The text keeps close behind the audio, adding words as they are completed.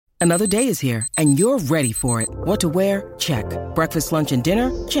Another day is here, and you're ready for it. What to wear? Check. Breakfast, lunch, and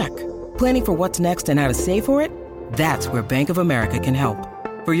dinner? Check. Planning for what's next and how to save for it? That's where Bank of America can help.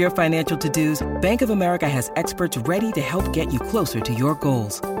 For your financial to-dos, Bank of America has experts ready to help get you closer to your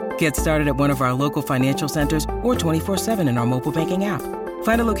goals. Get started at one of our local financial centers or 24/7 in our mobile banking app.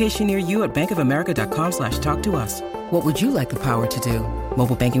 Find a location near you at bankofamerica.com/talktous. What would you like the power to do?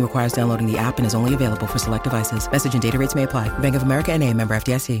 Mobile banking requires downloading the app and is only available for select devices. Message and data rates may apply. Bank of America N.A., member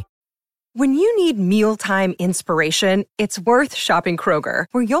FDIC. When you need mealtime inspiration, it's worth shopping Kroger,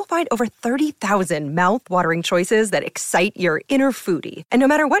 where you'll find over 30,000 mouth-watering choices that excite your inner foodie. And no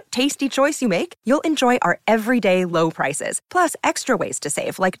matter what tasty choice you make, you'll enjoy our everyday low prices, plus extra ways to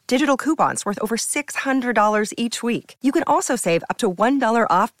save, like digital coupons worth over $600 each week. You can also save up to $1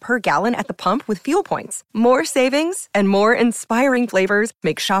 off per gallon at the pump with fuel points. More savings and more inspiring flavors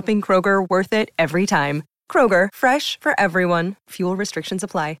make shopping Kroger worth it every time. Kroger, fresh for everyone. Fuel restrictions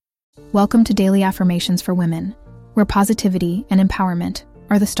apply. Welcome to Daily Affirmations for Women, where positivity and empowerment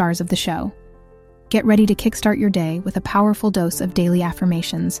are the stars of the show. Get ready to kickstart your day with a powerful dose of daily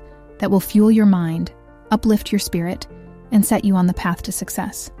affirmations that will fuel your mind, uplift your spirit, and set you on the path to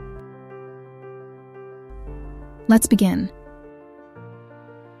success. Let's begin.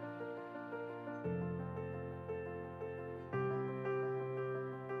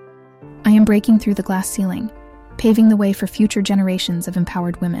 I am breaking through the glass ceiling, paving the way for future generations of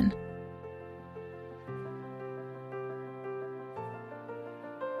empowered women.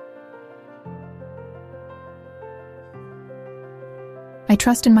 I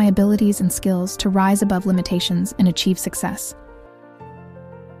trust in my abilities and skills to rise above limitations and achieve success.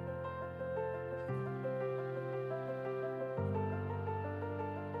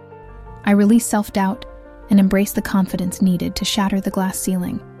 I release self-doubt and embrace the confidence needed to shatter the glass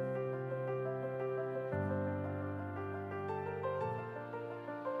ceiling.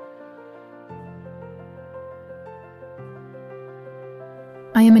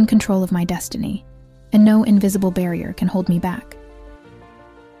 I am in control of my destiny, and no invisible barrier can hold me back.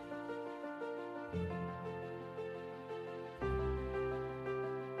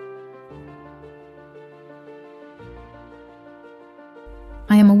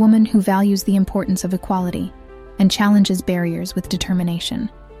 I am a woman who values the importance of equality and challenges barriers with determination.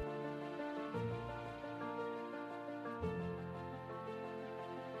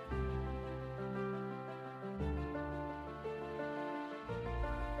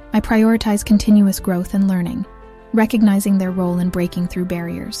 I prioritize continuous growth and learning, recognizing their role in breaking through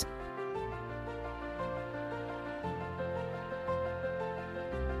barriers.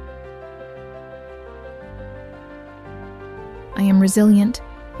 I am resilient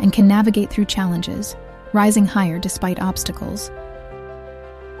and can navigate through challenges, rising higher despite obstacles.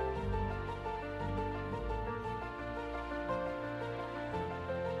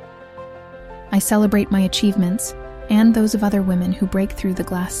 I celebrate my achievements and those of other women who break through the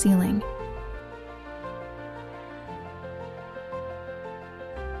glass ceiling.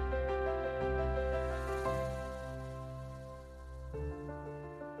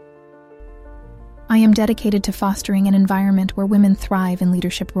 I am dedicated to fostering an environment where women thrive in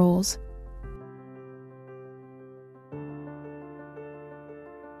leadership roles.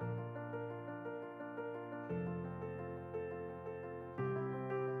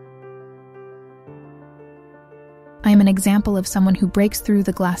 I am an example of someone who breaks through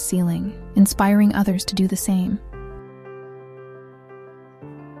the glass ceiling, inspiring others to do the same.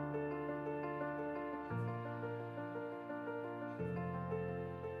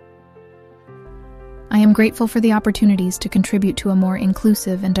 I am grateful for the opportunities to contribute to a more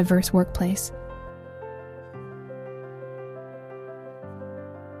inclusive and diverse workplace.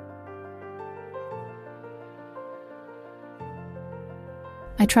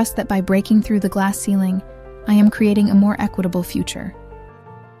 I trust that by breaking through the glass ceiling, I am creating a more equitable future.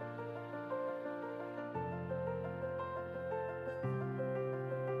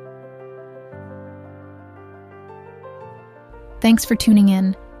 Thanks for tuning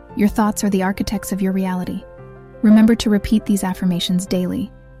in. Your thoughts are the architects of your reality. Remember to repeat these affirmations daily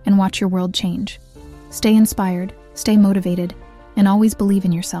and watch your world change. Stay inspired, stay motivated, and always believe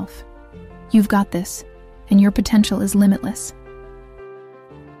in yourself. You've got this, and your potential is limitless.